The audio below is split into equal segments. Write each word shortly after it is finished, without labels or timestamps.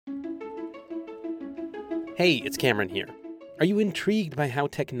Hey, it's Cameron here. Are you intrigued by how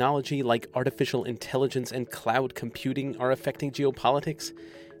technology like artificial intelligence and cloud computing are affecting geopolitics?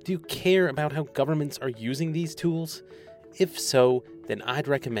 Do you care about how governments are using these tools? If so, then I'd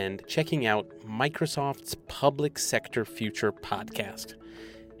recommend checking out Microsoft's Public Sector Future podcast.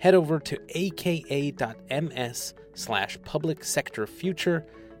 Head over to aka.ms/public sector future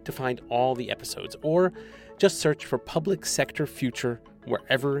to find all the episodes, or just search for Public Sector Future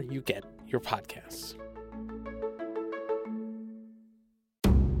wherever you get your podcasts.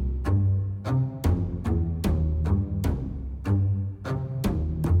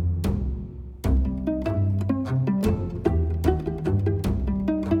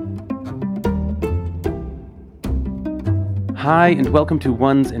 Hi, and welcome to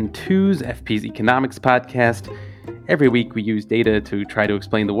Ones and Twos, FP's economics podcast. Every week we use data to try to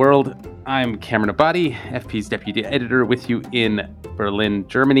explain the world. I'm Cameron Abadi, FP's deputy editor, with you in Berlin,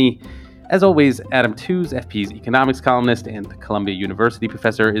 Germany. As always, Adam Tooze, FP's economics columnist and Columbia University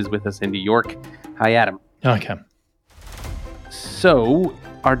professor, is with us in New York. Hi, Adam. Hi, Cam. So,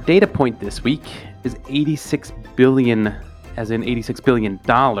 our data point this week is $86 billion, as in $86 billion,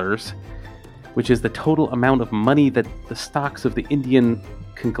 which is the total amount of money that the stocks of the Indian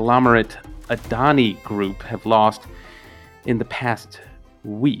conglomerate Adani Group have lost in the past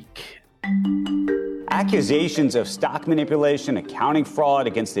week. Accusations of stock manipulation, accounting fraud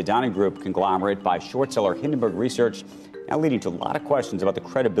against the Adani Group conglomerate by short seller Hindenburg Research now leading to a lot of questions about the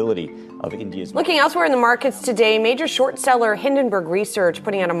credibility of India's... Looking elsewhere in the markets today, major short seller Hindenburg Research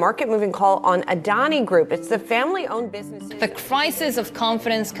putting out a market-moving call on Adani Group. It's the family-owned business. The crisis of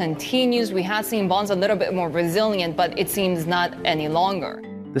confidence continues. We had seen bonds a little bit more resilient, but it seems not any longer.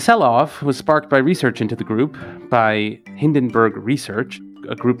 The sell-off was sparked by research into the group by Hindenburg Research,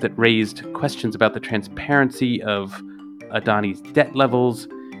 a group that raised questions about the transparency of Adani's debt levels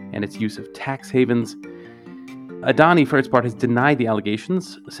and its use of tax havens. Adani, for its part, has denied the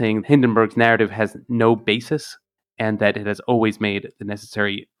allegations, saying Hindenburg's narrative has no basis and that it has always made the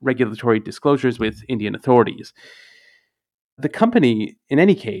necessary regulatory disclosures with Indian authorities. The company, in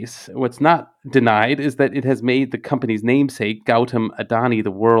any case, what's not denied is that it has made the company's namesake, Gautam Adani,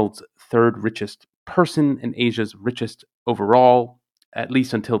 the world's third richest person and Asia's richest overall, at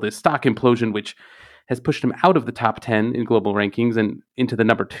least until this stock implosion, which has pushed him out of the top 10 in global rankings and into the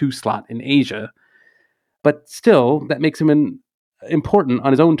number 2 slot in Asia. But still, that makes him important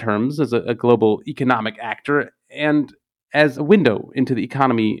on his own terms as a global economic actor and as a window into the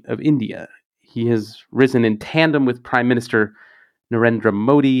economy of India. He has risen in tandem with Prime Minister Narendra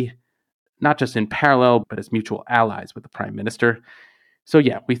Modi, not just in parallel, but as mutual allies with the Prime Minister. So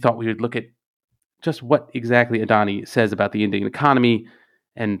yeah, we thought we would look at just what exactly Adani says about the Indian economy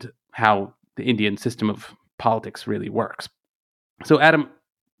and how the Indian system of politics really works. So Adam,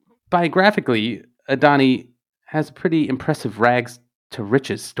 biographically, Adani has a pretty impressive rags to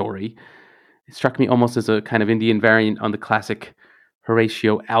riches story. It struck me almost as a kind of Indian variant on the classic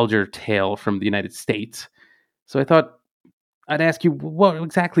Horatio Alger tale from the United States. So I thought I'd ask you, what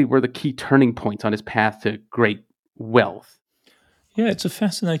exactly were the key turning points on his path to great wealth? Yeah, it's a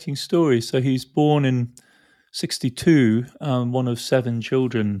fascinating story. So he's born in 1962, one of 7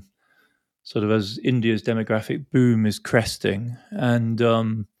 children, sort of as India's demographic boom is cresting. And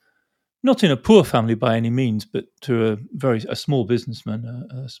not in a poor family by any means, but to a small businessman,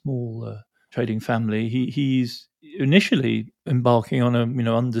 a small trading family. He's initially embarking on a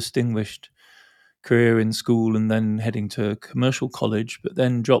undistinguished career in school and then heading to commercial college, but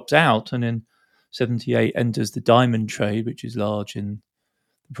then drops out and in 1978 enters the diamond trade, which is large in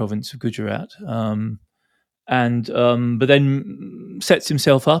the province of Gujarat, but then sets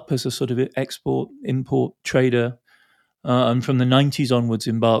himself up as a sort of export-import trader. And from the 90s onwards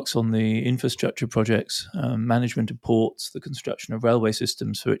embarks on the infrastructure projects, management of ports, the construction of railway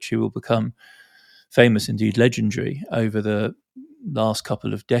systems, for which he will become famous, indeed legendary, over the last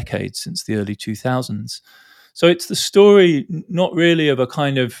couple of decades since the early 2000s. So it's the story not really of a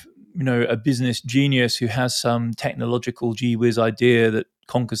kind of, a business genius who has some technological gee whiz idea that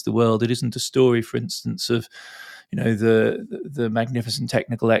conquers the world. It isn't a story, for instance, of the magnificent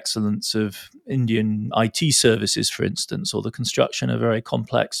technical excellence of Indian IT services, for instance, or the construction of a very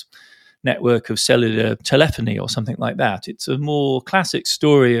complex network of cellular telephony or something like that. It's a more classic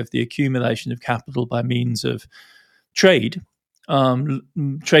story of the accumulation of capital by means of trade,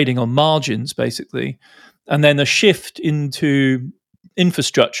 trading on margins, basically, and then a shift into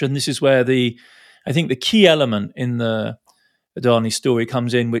infrastructure. And this is where I think the key element in the Adani story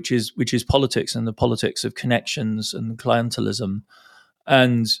comes in, which is politics and the politics of connections and clientelism,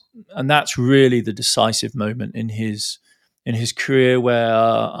 and that's really the decisive moment in his career where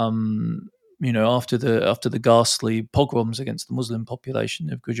after the ghastly pogroms against the Muslim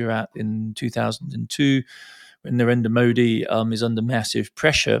population of Gujarat in 2002, when Narendra Modi is under massive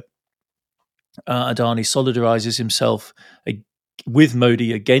pressure, Adani solidarizes himself with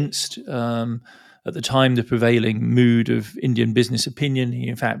Modi against, at the time, the prevailing mood of Indian business opinion. He,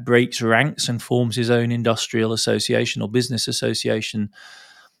 in fact, breaks ranks and forms his own industrial association or business association,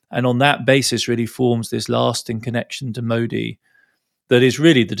 and on that basis really forms this lasting connection to Modi that is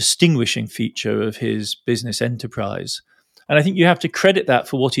really the distinguishing feature of his business enterprise. And I think you have to credit that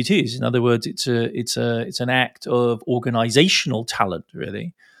for what it is. In other words, it's an act of organizational talent,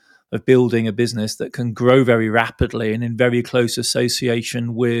 really, of building a business that can grow very rapidly and in very close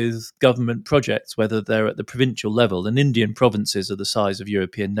association with government projects, whether they're at the provincial level. And Indian provinces are the size of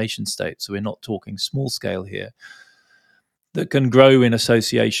European nation states, so we're not talking small scale here, that can grow in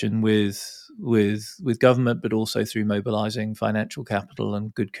association with government, but also through mobilizing financial capital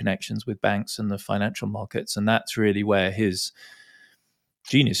and good connections with banks and the financial markets. And that's really where his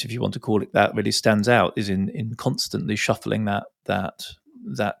genius, if you want to call it that, really stands out, is in constantly shuffling that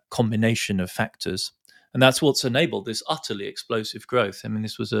combination of factors. And that's what's enabled this utterly explosive growth. I mean,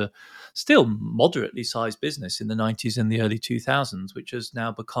 this was a still moderately sized business in the 90s and the early 2000s, which has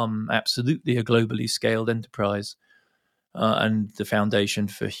now become absolutely a globally scaled enterprise. And the foundation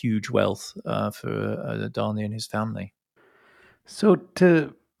for huge wealth for Adani and his family. So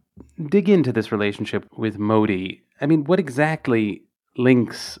to dig into this relationship with Modi, I mean, what exactly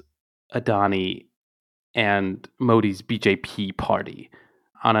links Adani and Modi's BJP party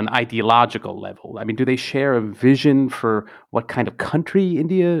on an ideological level? I mean, do they share a vision for what kind of country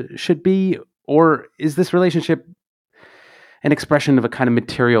India should be? Or is this relationship an expression of a kind of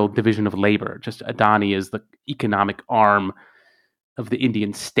material division of labor? Just Adani is the economic arm of the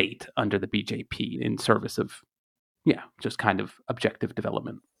Indian state under the BJP in service of, just kind of objective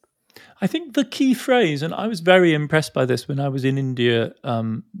development. I think the key phrase, and I was very impressed by this when I was in India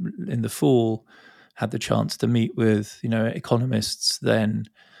in the fall, had the chance to meet with economists then.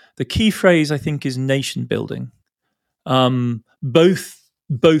 The key phrase, I think, is nation building. Both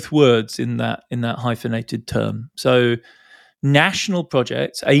words in that hyphenated term. So national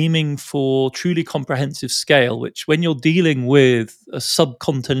projects aiming for truly comprehensive scale, which when you're dealing with a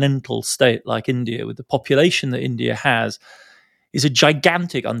subcontinental state like India, with the population that India has, is a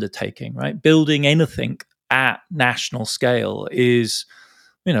gigantic undertaking, right? Building anything at national scale is,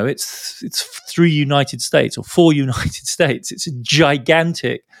 it's 3 United States or 4 United States. It's a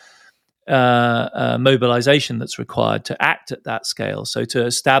gigantic mobilization that's required to act at that scale. So to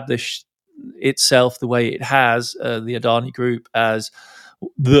establish itself the way it has, the Adani Group as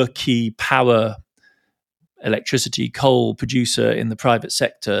the key power, electricity, coal producer in the private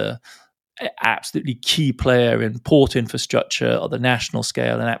sector, absolutely key player in port infrastructure at the national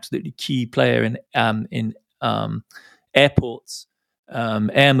scale, an absolutely key player in airports,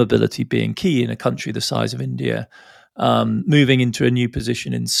 air mobility being key in a country the size of India, moving into a new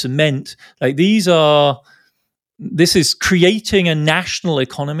position in cement. This is creating a national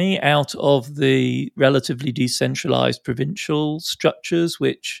economy out of the relatively decentralized provincial structures,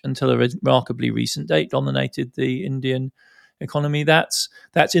 which until a remarkably recent date dominated the Indian economy. That's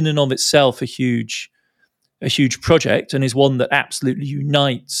in and of itself a huge project, and is one that absolutely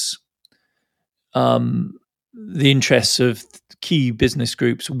unites the interests of key business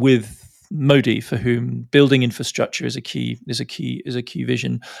groups with Modi, for whom building infrastructure is a key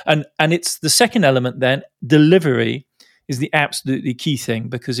vision. And it's the second element then, delivery is the absolutely key thing,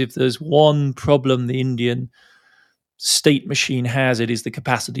 because if there's one problem the Indian state machine has, it is the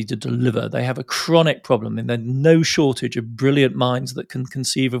capacity to deliver. They have a chronic problem, and there's no shortage of brilliant minds that can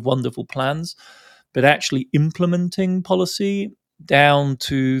conceive of wonderful plans, but actually implementing policy down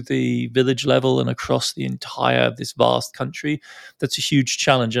to the village level and across this vast country, that's a huge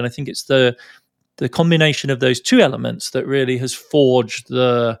challenge. And I think it's the combination of those two elements that really has forged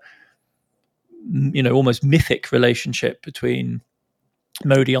the almost mythic relationship between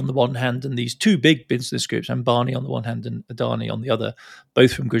Modi on the one hand and these two big business groups, Ambani on the one hand and Adani on the other,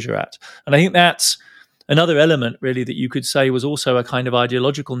 both from Gujarat. And I think that's another element really that you could say was also a kind of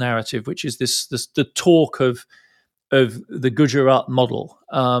ideological narrative, which is the talk of the Gujarat model.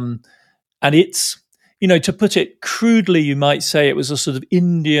 And it's, to put it crudely, you might say it was a sort of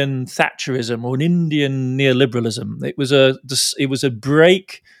Indian Thatcherism or an Indian neoliberalism. It was a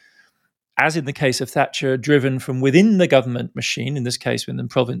break, as in the case of Thatcher, driven from within the government machine, in this case within the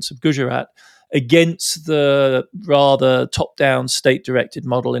province of Gujarat, against the rather top-down state-directed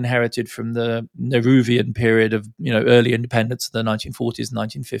model inherited from the Nehruvian period of early independence of the 1940s and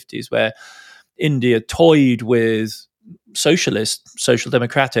 1950s, where India toyed with social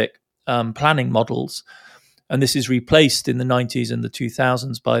democratic planning models. And this is replaced in the 90s and the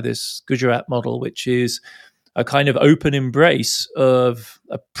 2000s by this Gujarat model, which is a kind of open embrace of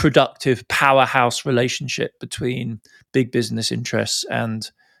a productive powerhouse relationship between big business interests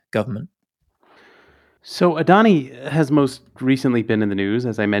and government. So Adani has most recently been in the news,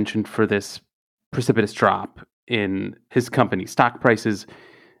 as I mentioned, for this precipitous drop in his company's stock prices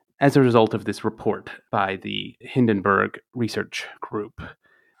as a result of this report by the Hindenburg Research Group.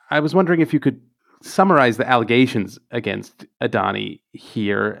 I was wondering if you could summarize the allegations against Adani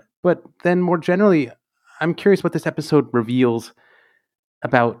here, but then more generally, I'm curious what this episode reveals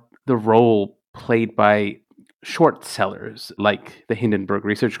about the role played by short sellers like the Hindenburg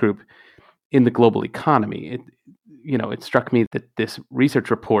Research Group in the global economy. It struck me that this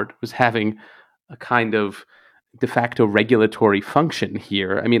research report was having a kind of de facto regulatory function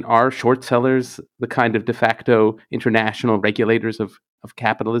here. I mean, are short sellers the kind of de facto international regulators of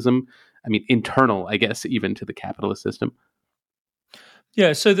capitalism? I mean, internal, I guess, even to the capitalist system.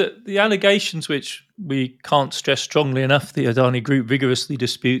 Yeah, so the allegations, which we can't stress strongly enough, the Adani Group vigorously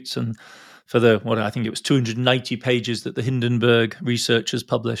disputes, and for I think it was 290 pages that the Hindenburg researchers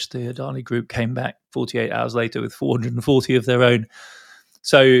published, the Adani Group came back 48 hours later with 440 of their own.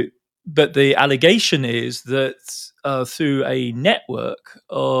 So, but the allegation is that through a network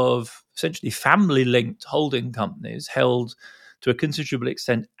of essentially family-linked holding companies held to a considerable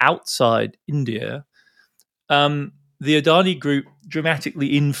extent outside India, the Adani Group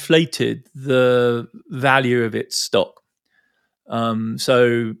dramatically inflated the value of its stock.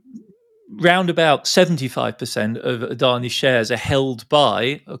 So round about 75% of Adani shares are held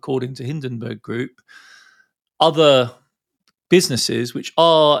by, according to Hindenburg Group, other businesses which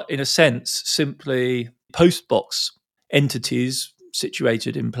are, in a sense, simply postbox entities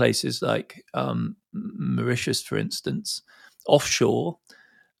situated in places like Mauritius, for instance, offshore,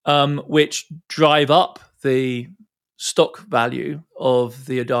 which drive up the stock value of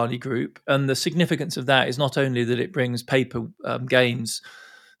the Adani Group. And the significance of that is not only that it brings paper gains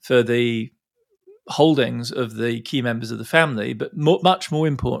for the holdings of the key members of the family, but much more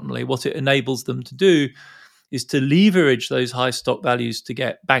importantly, what it enables them to do is to leverage those high stock values to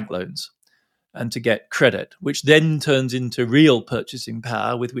get bank loans and to get credit, which then turns into real purchasing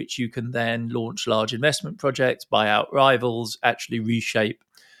power with which you can then launch large investment projects, buy out rivals, actually reshape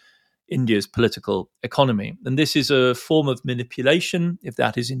India's political economy. And this is a form of manipulation, if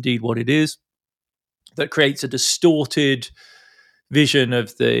that is indeed what it is, that creates a distorted vision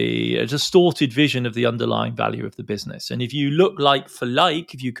of the underlying value of the business. And if you look like for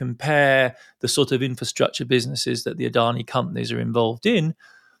like, if you compare the sort of infrastructure businesses that the Adani companies are involved in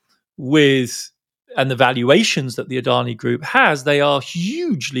and the valuations that the Adani Group has, they are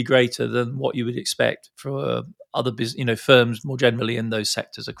hugely greater than what you would expect for other firms more generally in those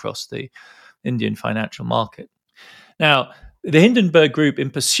sectors across the Indian financial market. Now, the Hindenburg Group,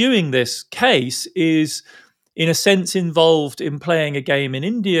 in pursuing this case, is in a sense involved in playing a game in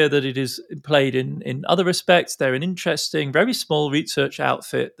India that it is played in other respects. They're an interesting, very small research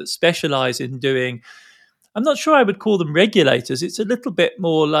outfit that specialize in doing, I'm not sure I would call them regulators. It's a little bit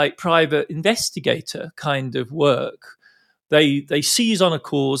more like private investigator kind of work. They seize on a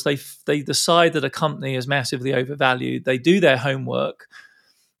cause. They decide that a company is massively overvalued. They do their homework.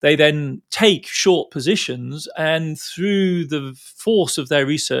 They then take short positions, and through the force of their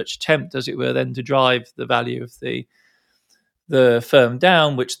research attempt, as it were, then to drive the value of the firm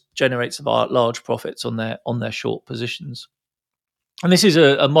down, which generates large profits on their short positions. And this is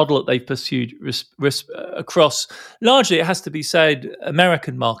a model that they've pursued across, largely, it has to be said,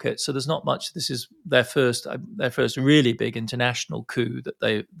 American markets. So there's not much. This is their first really big international coup that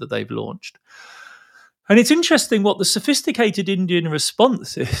they've launched. And it's interesting what the sophisticated Indian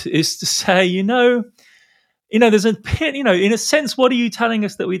response is to say, there's in a sense, what are you telling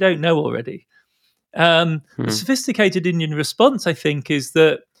us that we don't know already? The sophisticated Indian response, I think, is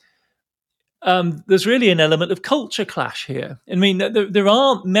that there's really an element of culture clash here. I mean, there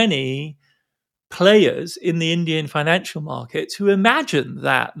aren't many players in the Indian financial markets who imagine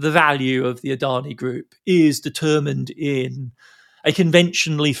that the value of the Adani Group is determined in a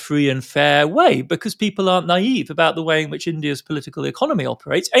conventionally free and fair way, because people aren't naive about the way in which India's political economy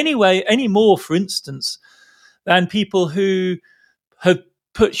operates any more, for instance, than people who have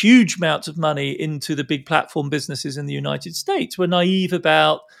put huge amounts of money into the big platform businesses in the United States were naive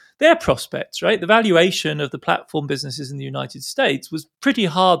about their prospects, right? The valuation of the platform businesses in the United States was pretty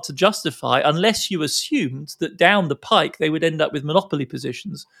hard to justify unless you assumed that down the pike they would end up with monopoly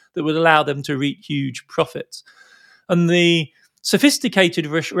positions that would allow them to reap huge profits. And the sophisticated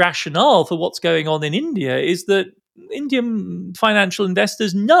rationale for what's going on in India is that Indian financial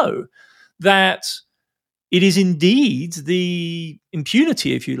investors know that it is indeed the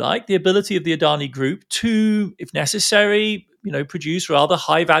impunity, if you like, the ability of the Adani Group to, if necessary, produce rather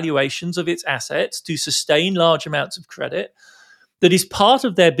high valuations of its assets, to sustain large amounts of credit, that is part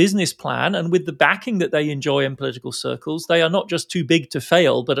of their business plan. And with the backing that they enjoy in political circles, they are not just too big to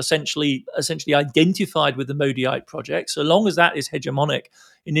fail, but essentially identified with the Modiite project. So long as that is hegemonic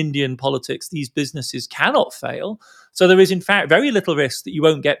in Indian politics, these businesses cannot fail. So there is, in fact, very little risk that you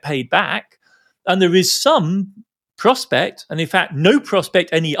won't get paid back. And there is some prospect, and in fact, no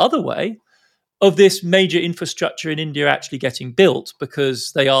prospect any other way, of this major infrastructure in India actually getting built,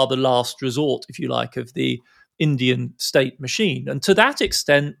 because they are the last resort, if you like, of the Indian state machine. And to that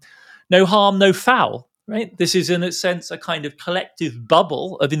extent, no harm, no foul, right? This is, in a sense, a kind of collective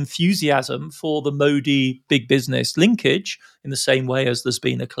bubble of enthusiasm for the Modi big business linkage, in the same way as there's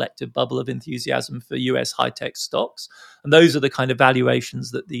been a collective bubble of enthusiasm for US high-tech stocks. And those are the kind of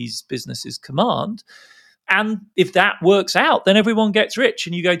valuations that these businesses command. And if that works out, then everyone gets rich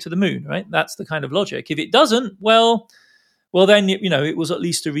and you go to the moon, right? That's the kind of logic. If it doesn't, well, then, it was at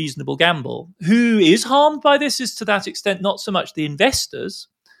least a reasonable gamble. Who is harmed by this is, to that extent, not so much the investors,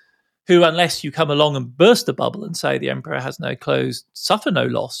 who, unless you come along and burst the bubble and say the emperor has no clothes, suffer no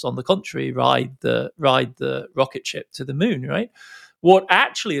loss. On the contrary, ride the rocket ship to the moon, right? What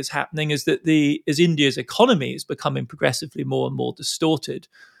actually is happening is that as India's economy is becoming progressively more and more distorted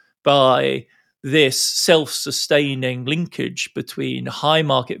by this self-sustaining linkage between high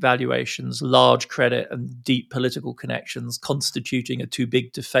market valuations, large credit, and deep political connections, constituting a too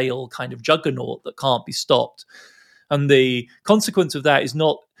big to fail kind of juggernaut that can't be stopped. And the consequence of that is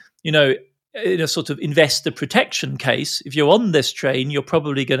not, in a sort of investor protection case, if you're on this train, you're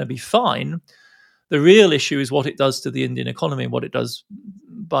probably going to be fine. The real issue is what it does to the Indian economy and what it does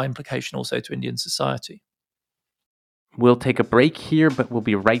by implication also to Indian society. We'll take a break here, but we'll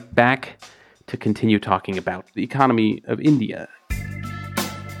be right back to continue talking about the economy of India.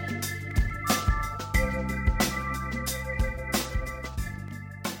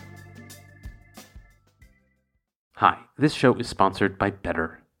 Hi, this show is sponsored by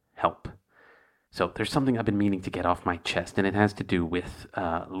BetterHelp. So there's something I've been meaning to get off my chest, and it has to do with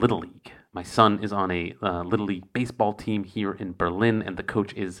Little League. My son is on a Little League baseball team here in Berlin, and the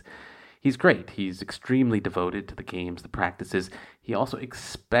coach he's great. He's extremely devoted to the games, the practices. He also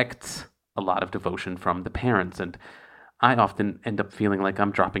expects a lot of devotion from the parents, and I often end up feeling like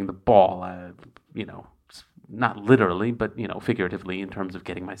I'm dropping the ball, not literally, but, figuratively, in terms of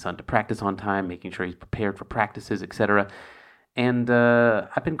getting my son to practice on time, making sure he's prepared for practices, etc. And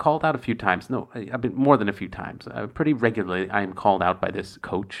I've been called out a few times. No, I've been more than a few times. Pretty regularly, I am called out by this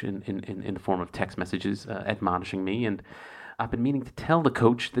coach in the form of text messages admonishing me, and I've been meaning to tell the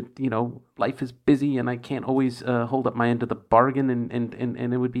coach that, life is busy and I can't always hold up my end of the bargain,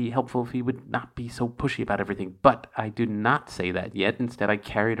 and it would be helpful if he would not be so pushy about everything. But I do not say that yet. Instead, I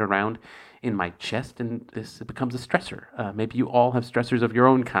carry it around in my chest, and this becomes a stressor. Maybe you all have stressors of your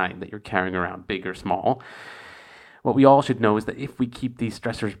own kind that you're carrying around, big or small. What we all should know is that if we keep these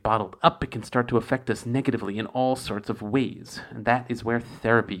stressors bottled up, it can start to affect us negatively in all sorts of ways. And that is where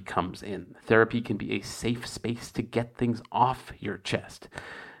therapy comes in. Therapy can be a safe space to get things off your chest.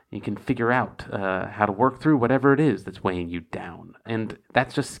 You can figure out how to work through whatever it is that's weighing you down. And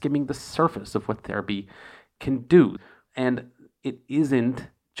that's just skimming the surface of what therapy can do. And it isn't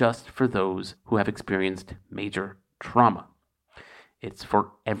just for those who have experienced major trauma. It's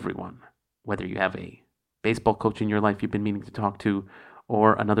for everyone, whether you have a baseball coach in your life you've been meaning to talk to,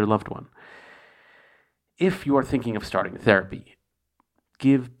 or another loved one. If you are thinking of starting therapy,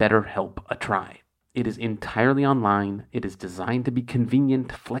 give BetterHelp a try. It is entirely online. It is designed to be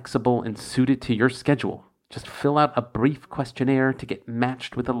convenient, flexible, and suited to your schedule. Just fill out a brief questionnaire to get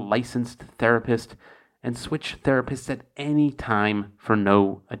matched with a licensed therapist, and switch therapists at any time for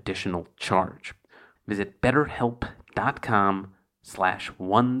no additional charge. Visit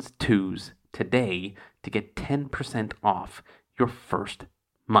BetterHelp.com/ones2s today to get 10% off your first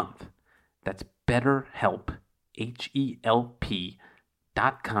month. That's BetterHelp,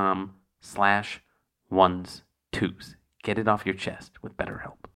 HELP.com/ones2s. Get it off your chest with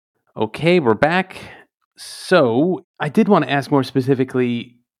BetterHelp. Okay, we're back. So I did want to ask more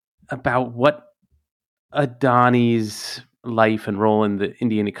specifically about what Adani's life and role in the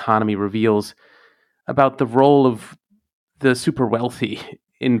Indian economy reveals about the role of the super wealthy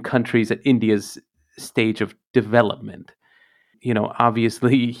in countries at India's stage of development.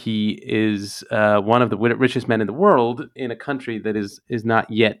 Obviously he is one of the richest men in the world in a country that is not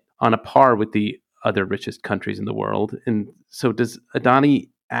yet on a par with the other richest countries in the world. And so does Adani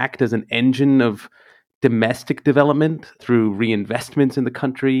act as an engine of domestic development through reinvestments in the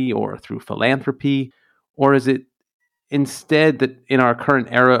country or through philanthropy? Or is it instead that in our current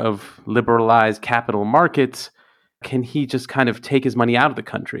era of liberalized capital markets, can he just kind of take his money out of the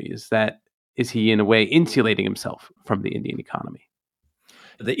country? Is he in a way insulating himself from the Indian economy?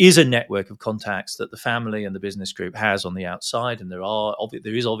 There is a network of contacts that the family and the business group has on the outside, and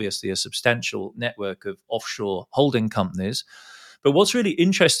there is obviously a substantial network of offshore holding companies. But what's really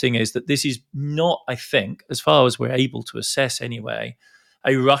interesting is that this is not, I think, as far as we're able to assess anyway,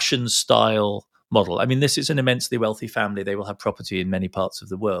 a Russian-style model. I mean, this is an immensely wealthy family. They will have property in many parts of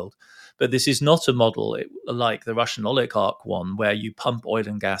the world. But this is not a model like the Russian oligarch one, where you pump oil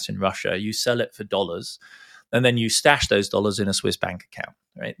and gas in Russia, you sell it for dollars, and then you stash those dollars in a Swiss bank account.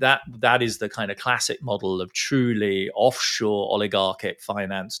 Right? That is the kind of classic model of truly offshore oligarchic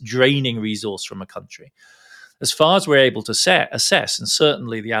finance, draining resource from a country. As far as we're able to assess, and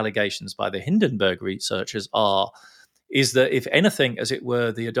certainly the allegations by the Hindenburg researchers is that if anything, as it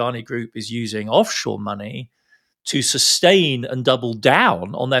were, the Adani Group is using offshore money to sustain and double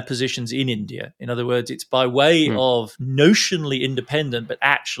down on their positions in India. In other words, it's by way of notionally independent but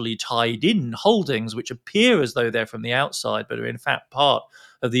actually tied in holdings which appear as though they're from the outside but are in fact part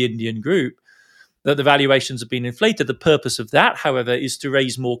of the Indian group, that the valuations have been inflated. The purpose of that, however, is to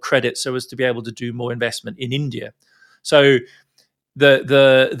raise more credit so as to be able to do more investment in India. So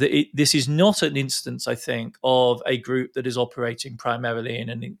this is not an instance, I think, of a group that is operating primarily in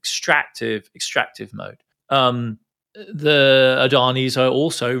an extractive mode. The Adanis are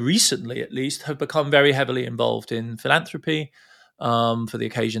also recently, at least, have become very heavily involved in philanthropy. For the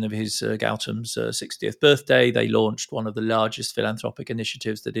occasion of his Gautam's 60th birthday, they launched one of the largest philanthropic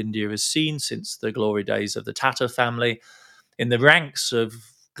initiatives that India has seen since the glory days of the Tata family. In the ranks of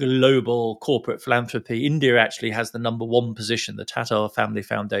global corporate philanthropy, India actually has the number one position. The Tata Family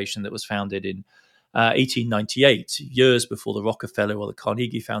Foundation, that was founded in 1898, years before the Rockefeller or the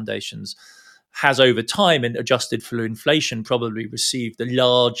Carnegie Foundations, has over time, and adjusted for inflation, probably received the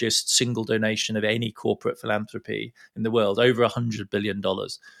largest single donation of any corporate philanthropy in the world, over $100 billion.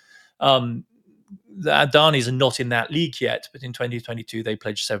 The Adanis are not in that league yet, but in 2022 they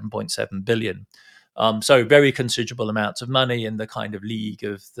pledged $7.7 billion. So very considerable amounts of money in the kind of league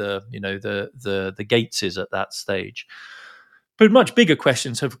of the Gateses at that stage. But much bigger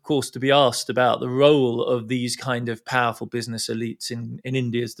questions have, of course, to be asked about the role of these kind of powerful business elites in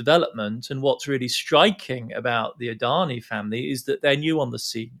India's development. And what's really striking about the Adani family is that they're new on the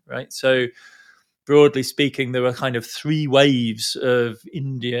scene, right? So broadly speaking, there are kind of three waves of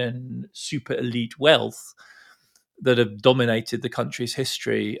Indian super elite wealth that have dominated the country's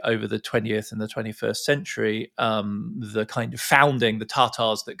history over the 20th and the 21st century. The kind of founding, the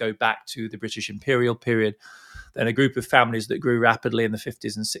Tatars that go back to the British imperial period, then a group of families that grew rapidly in the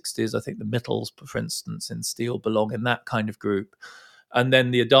 50s and 60s. I think the Mittals, for instance, in steel belong in that kind of group. And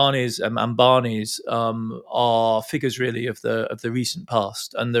then the Adanis and Ambanis are figures really of the recent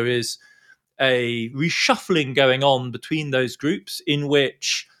past. And there is a reshuffling going on between those groups in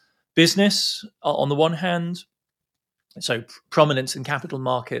which business, on the one hand, so prominence in capital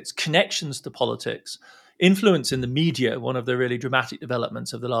markets, connections to politics, influence in the media. One of the really dramatic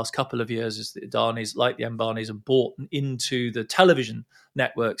developments of the last couple of years is the Adanis, like the Ambanis, have bought into the television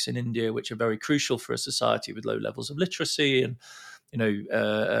networks in India, which are very crucial for a society with low levels of literacy and,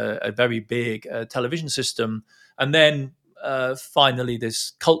 a very big television system. And then finally,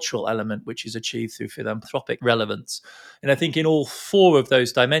 this cultural element, which is achieved through philanthropic relevance. And I think in all four of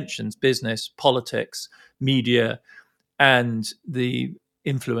those dimensions, business, politics, media, and the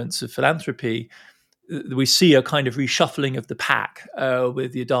influence of philanthropy, we see a kind of reshuffling of the pack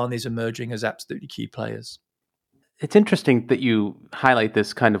with the Adanis emerging as absolutely key players. It's interesting that you highlight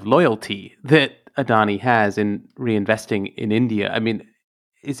this kind of loyalty that Adani has in reinvesting in India. I mean,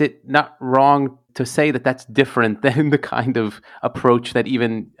 is it not wrong to say that that's different than the kind of approach that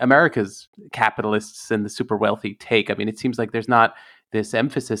even America's capitalists and the super wealthy take? I mean, it seems like there's not this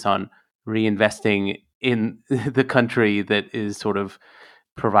emphasis on reinvesting in the country that is sort of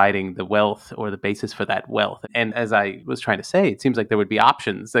providing the wealth or the basis for that wealth. And as I was trying to say, it seems like there would be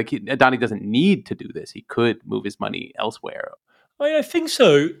options. Like Adani doesn't need to do this. He could move his money elsewhere. I think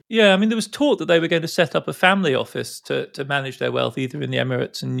so. Yeah, I mean, there was talk that they were going to set up a family office to manage their wealth either in the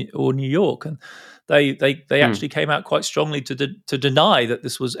Emirates or New York. And they actually came out quite strongly to deny that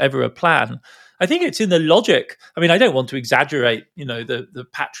this was ever a plan. I think it's in the logic. I mean, I don't want to exaggerate, the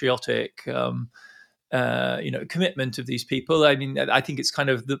patriotic commitment of these people. I mean, I think it's kind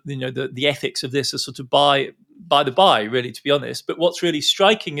of the ethics of this are sort of by the by, really, to be honest. But what's really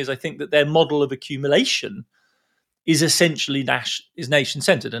striking is I think that their model of accumulation is essentially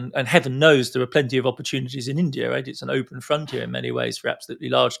nation-centered. And heaven knows there are plenty of opportunities in India, right? It's an open frontier in many ways for absolutely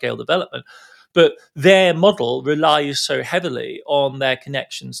large-scale development. But their model relies so heavily on their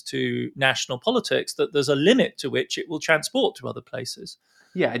connections to national politics that there's a limit to which it will transport to other places.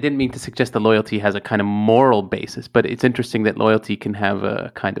 Yeah, I didn't mean to suggest that loyalty has a kind of moral basis, but it's interesting that loyalty can have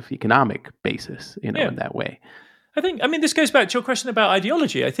a kind of economic basis, in that way. This goes back to your question about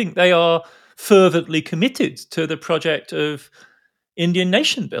ideology. I think they are fervently committed to the project of Indian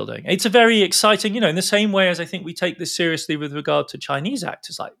nation building. It's a very exciting, in the same way as I think we take this seriously with regard to Chinese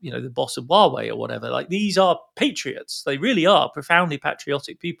actors like, the boss of Huawei or whatever. Like, these are patriots. They really are profoundly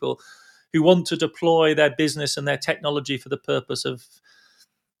patriotic people who want to deploy their business and their technology for the purpose of,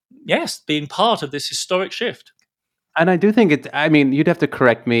 being part of this historic shift. And I do think you'd have to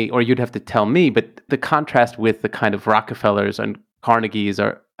correct me or you'd have to tell me, but the contrast with the kind of Rockefellers and Carnegies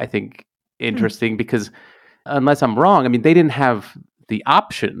are, I think, interesting because unless I'm wrong, they didn't have the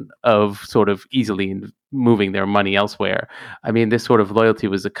option of sort of easily moving their money elsewhere. This sort of loyalty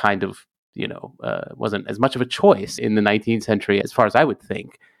was a kind of, wasn't as much of a choice in the 19th century as far as I would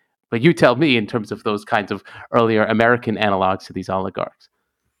think. But you tell me in terms of those kinds of earlier American analogs to these oligarchs.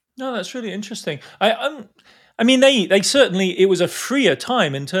 No, that's really interesting. They certainly, it was a freer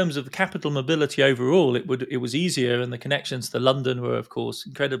time in terms of capital mobility overall. It was easier, and the connections to London were, of course,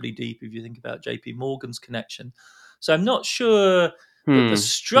 incredibly deep. If you think about J.P. Morgan's connection, so I'm not sure that the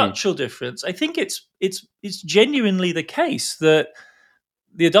structural difference. I think it's genuinely the case that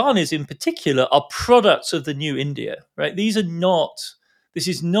the Adanis, in particular, are products of the new India. Right? This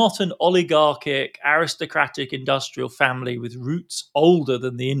is not an oligarchic, aristocratic, industrial family with roots older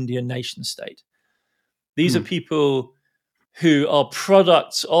than the Indian nation state. These are people who are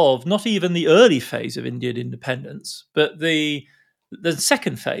products of not even the early phase of Indian independence, but the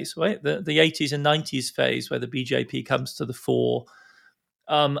second phase, right? The 80s and 90s phase where the BJP comes to the fore.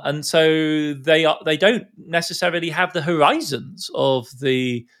 And so they don't necessarily have the horizons of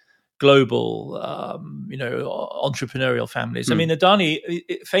the global, entrepreneurial families. Adani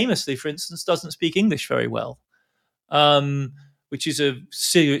famously, for instance, doesn't speak English very well. Which is a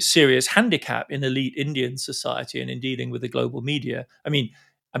serious handicap in elite Indian society and in dealing with the global media.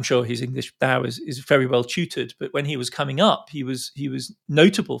 I'm sure his English now is very well tutored, but when he was coming up, he was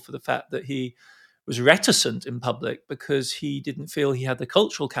notable for the fact that he was reticent in public because he didn't feel he had the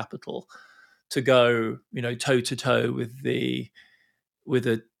cultural capital to go, toe to toe with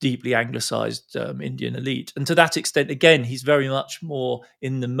a deeply anglicized Indian elite. And to that extent, again, he's very much more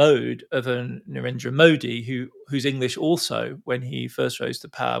in the mode of a Narendra Modi, whose English also, when he first rose to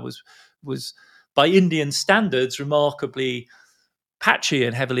power, was by Indian standards remarkably patchy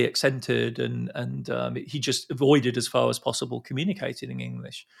and heavily accented, and he just avoided as far as possible communicating in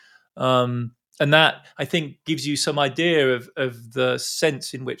English. And that, I think, gives you some idea of the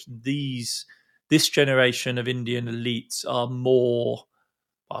sense in which this generation of Indian elites are more,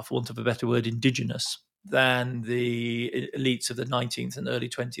 for want of a better word, indigenous than the elites of the 19th and early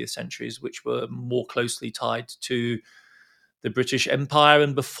 20th centuries, which were more closely tied to the British Empire,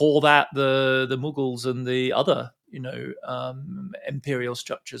 and before that, the Mughals and the other, imperial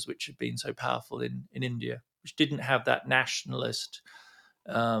structures which had been so powerful in India, which didn't have that nationalist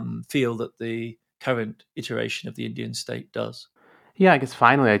feel that the current iteration of the Indian state does. Yeah, I guess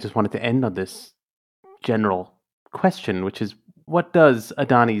finally, I just wanted to end on this general question, which is, what does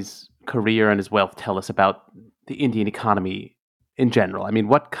Adani's career and his wealth tell us about the Indian economy in general?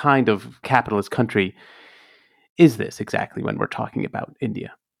 What kind of capitalist country is this exactly when we're talking about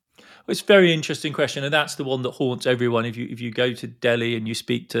India? Well, it's a very interesting question, and that's the one that haunts everyone. If you go to Delhi and you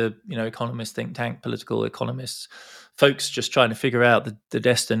speak to economists, think tank, political economists, folks just trying to figure out the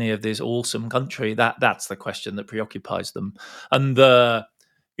destiny of this awesome country, that's the question that preoccupies them. And the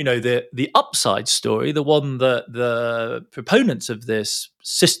upside story, the one that the proponents of this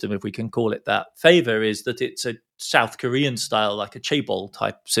system, if we can call it that, favor, is that it's a South Korean style, like a chaebol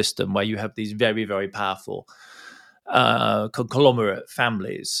type system, where you have these very, very powerful conglomerate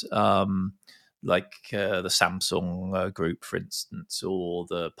families, like the Samsung group, for instance, or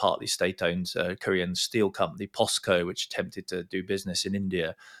the partly state-owned Korean steel company POSCO, which attempted to do business in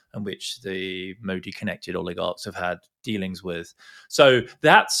India and which the Modi-connected oligarchs have had dealings with. So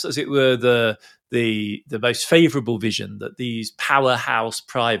that's, as it were, the most favourable vision, that these powerhouse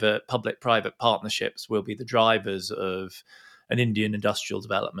public-private partnerships will be the drivers of an Indian industrial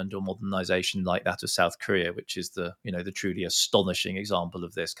development or modernization like that of South Korea, which is the truly astonishing example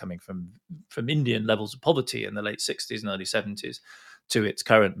of this, coming from Indian levels of poverty in the late 60s and early 70s to its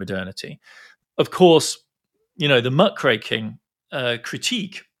current modernity. Of course, the muckraking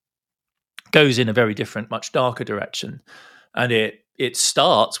critique goes in a very different, much darker direction. And it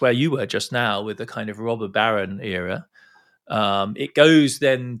starts where you were just now with the kind of robber baron era. It goes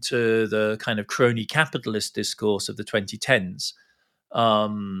then to the kind of crony capitalist discourse of the 2010s,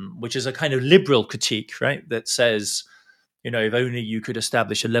 which is a kind of liberal critique, right? That says, if only you could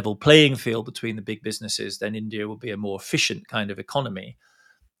establish a level playing field between the big businesses, then India will be a more efficient kind of economy.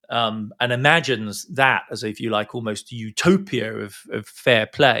 And imagines that as, if you like, almost utopia of fair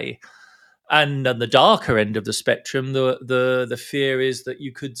play. And on the darker end of the spectrum, the fear is that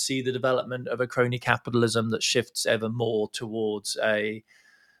you could see the development of a crony capitalism that shifts ever more towards the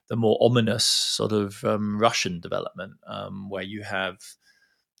more ominous sort of Russian development, where you have,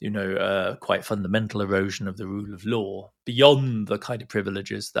 quite fundamental erosion of the rule of law beyond the kind of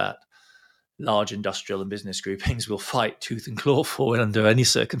privileges that large industrial and business groupings will fight tooth and claw for under any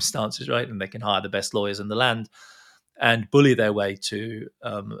circumstances, right? And they can hire the best lawyers in the land and bully their way to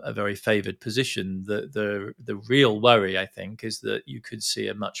a very favoured position. The real worry, I think, is that you could see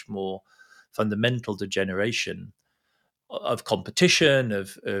a much more fundamental degeneration of competition,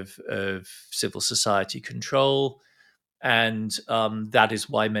 of civil society control, and that is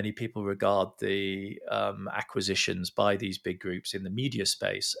why many people regard the acquisitions by these big groups in the media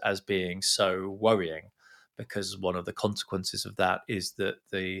space as being so worrying, because one of the consequences of that is that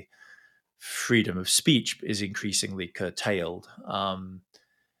the freedom of speech is increasingly curtailed,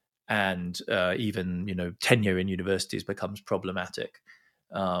 and even tenure in universities becomes problematic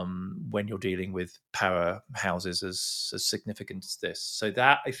when you're dealing with powerhouses as significant as this. So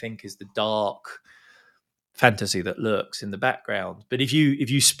that, I think, is the dark fantasy that lurks in the background. But if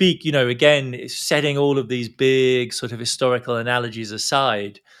you speak, again, setting all of these big sort of historical analogies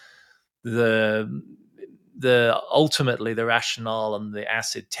aside, ultimately the rationale and the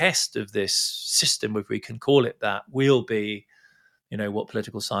acid test of this system, if we can call it that, will be, what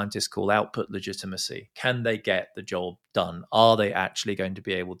political scientists call output legitimacy. Can they get the job done? Are they actually going to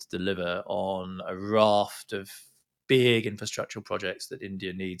be able to deliver on a raft of big infrastructural projects that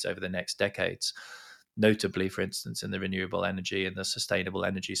India needs over the next decades, notably, for instance, in the renewable energy and the sustainable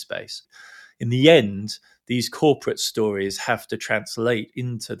energy space? In the end, these corporate stories have to translate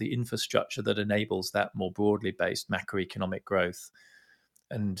into the infrastructure that enables that more broadly based macroeconomic growth.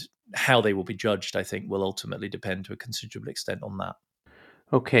 And how they will be judged, I think, will ultimately depend to a considerable extent on that.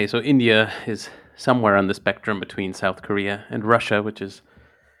 Okay, so India is somewhere on the spectrum between South Korea and Russia, which is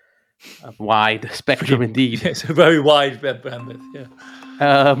a wide spectrum indeed. It's a very wide bandwidth, yeah.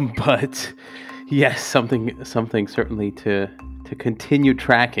 But yes, something certainly to continue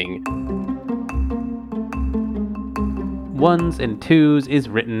tracking. Ones and Twos is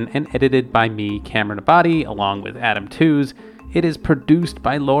written and edited by me, Cameron Abadi, along with Adam Tooze. It is produced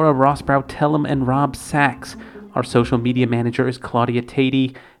by Laura Rossbrow-Tellem and Rob Sachs. Our social media manager is Claudia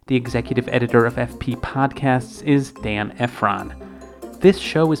Tatey. The executive editor of FP Podcasts is Dan Efron. This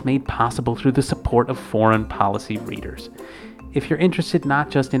show is made possible through the support of foreign policy readers. If you're interested not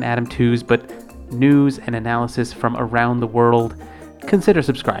just in Adam Tooze, but news and analysis from around the world, consider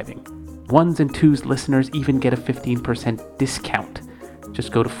subscribing. Ones and Twos listeners even get a 15% discount.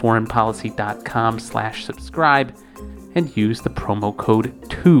 Just go to foreignpolicy.com/subscribe and use the promo code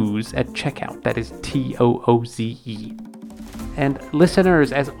TOOZE at checkout. That is TOOZE. And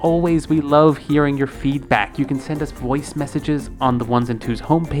listeners, as always, we love hearing your feedback. You can send us voice messages on the Ones and Twos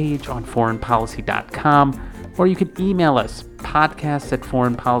homepage on foreignpolicy.com, or you can email us,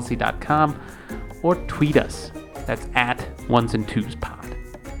 podcasts@foreignpolicy.com, or tweet us. That's @onesandtwospod.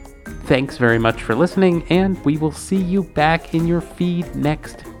 Thanks very much for listening, and we will see you back in your feed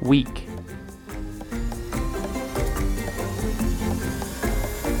next week.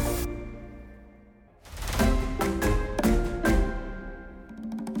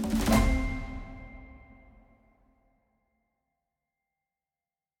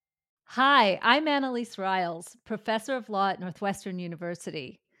 Hi, I'm Annalise Riles, professor of law at Northwestern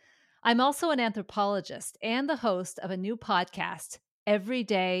University. I'm also an anthropologist and the host of a new podcast,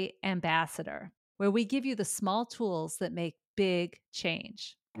 Everyday Ambassador, where we give you the small tools that make big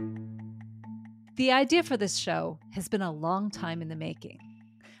change. The idea for this show has been a long time in the making.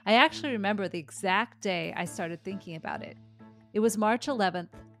 I actually remember the exact day I started thinking about it. It was March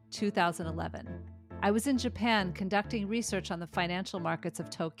 11th, 2011. I was in Japan conducting research on the financial markets of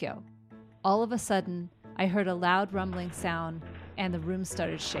Tokyo. All of a sudden, I heard a loud rumbling sound and the room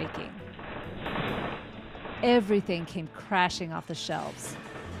started shaking. Everything came crashing off the shelves.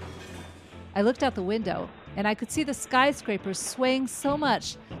 I looked out the window and I could see the skyscrapers swaying so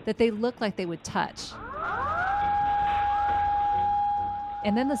much that they looked like they would touch.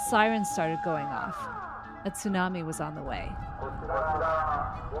 And then the sirens started going off. a tsunami was on the way.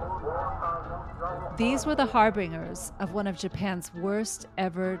 These were the harbingers of one of Japan's worst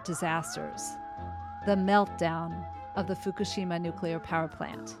ever disasters, the meltdown of the Fukushima nuclear power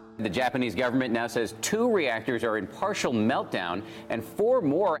plant. The Japanese government now says 2 reactors are in partial meltdown and 4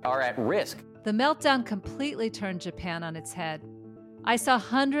 more are at risk. The meltdown completely turned Japan on its head. I saw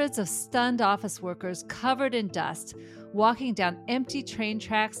hundreds of stunned office workers covered in dust, walking down empty train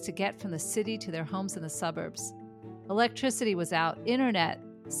tracks to get from the city to their homes in the suburbs. Electricity was out, internet,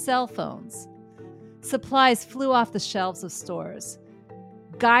 cell phones. Supplies flew off the shelves of stores.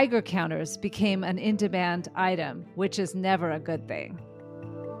 Geiger counters became an in-demand item, which is never a good thing.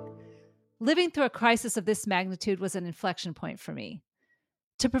 Living through a crisis of this magnitude was an inflection point for me.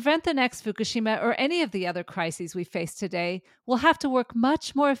 To prevent the next Fukushima or any of the other crises we face today, we'll have to work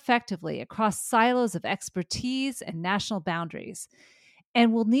much more effectively across silos of expertise and national boundaries.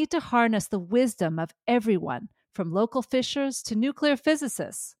 And we'll need to harness the wisdom of everyone, from local fishers to nuclear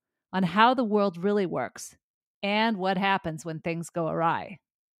physicists, on how the world really works and what happens when things go awry.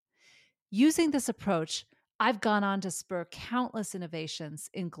 Using this approach, I've gone on to spur countless innovations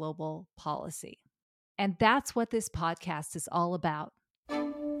in global policy. And that's what this podcast is all about.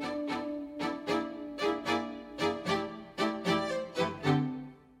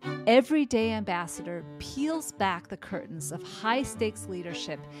 Everyday Ambassador peels back the curtains of high-stakes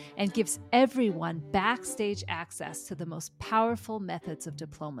leadership and gives everyone backstage access to the most powerful methods of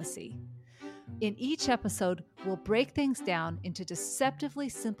diplomacy. In each episode, we'll break things down into deceptively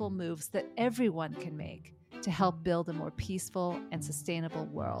simple moves that everyone can make to help build a more peaceful and sustainable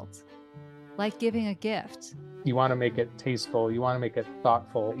world. Like giving a gift. You want to make it tasteful. You want to make it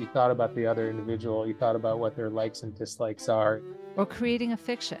thoughtful. You thought about the other individual. You thought about what their likes and dislikes are. Or creating a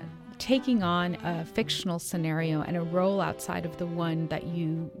fiction. Taking on a fictional scenario and a role outside of the one that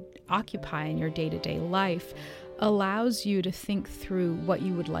you occupy in your day-to-day life allows you to think through what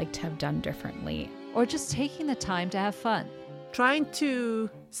you would like to have done differently. Or just taking the time to have fun. Trying to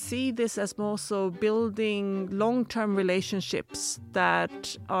see this as also building long-term relationships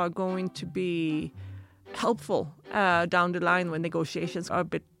that are going to be helpful down the line when negotiations are a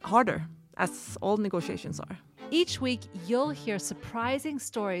bit harder, as all negotiations are. Each week, you'll hear surprising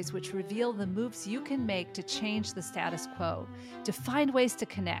stories which reveal the moves you can make to change the status quo, to find ways to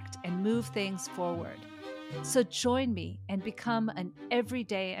connect and move things forward. So join me and become an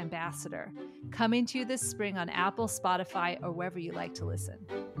everyday ambassador, coming to you this spring on Apple, Spotify, or wherever you like to listen.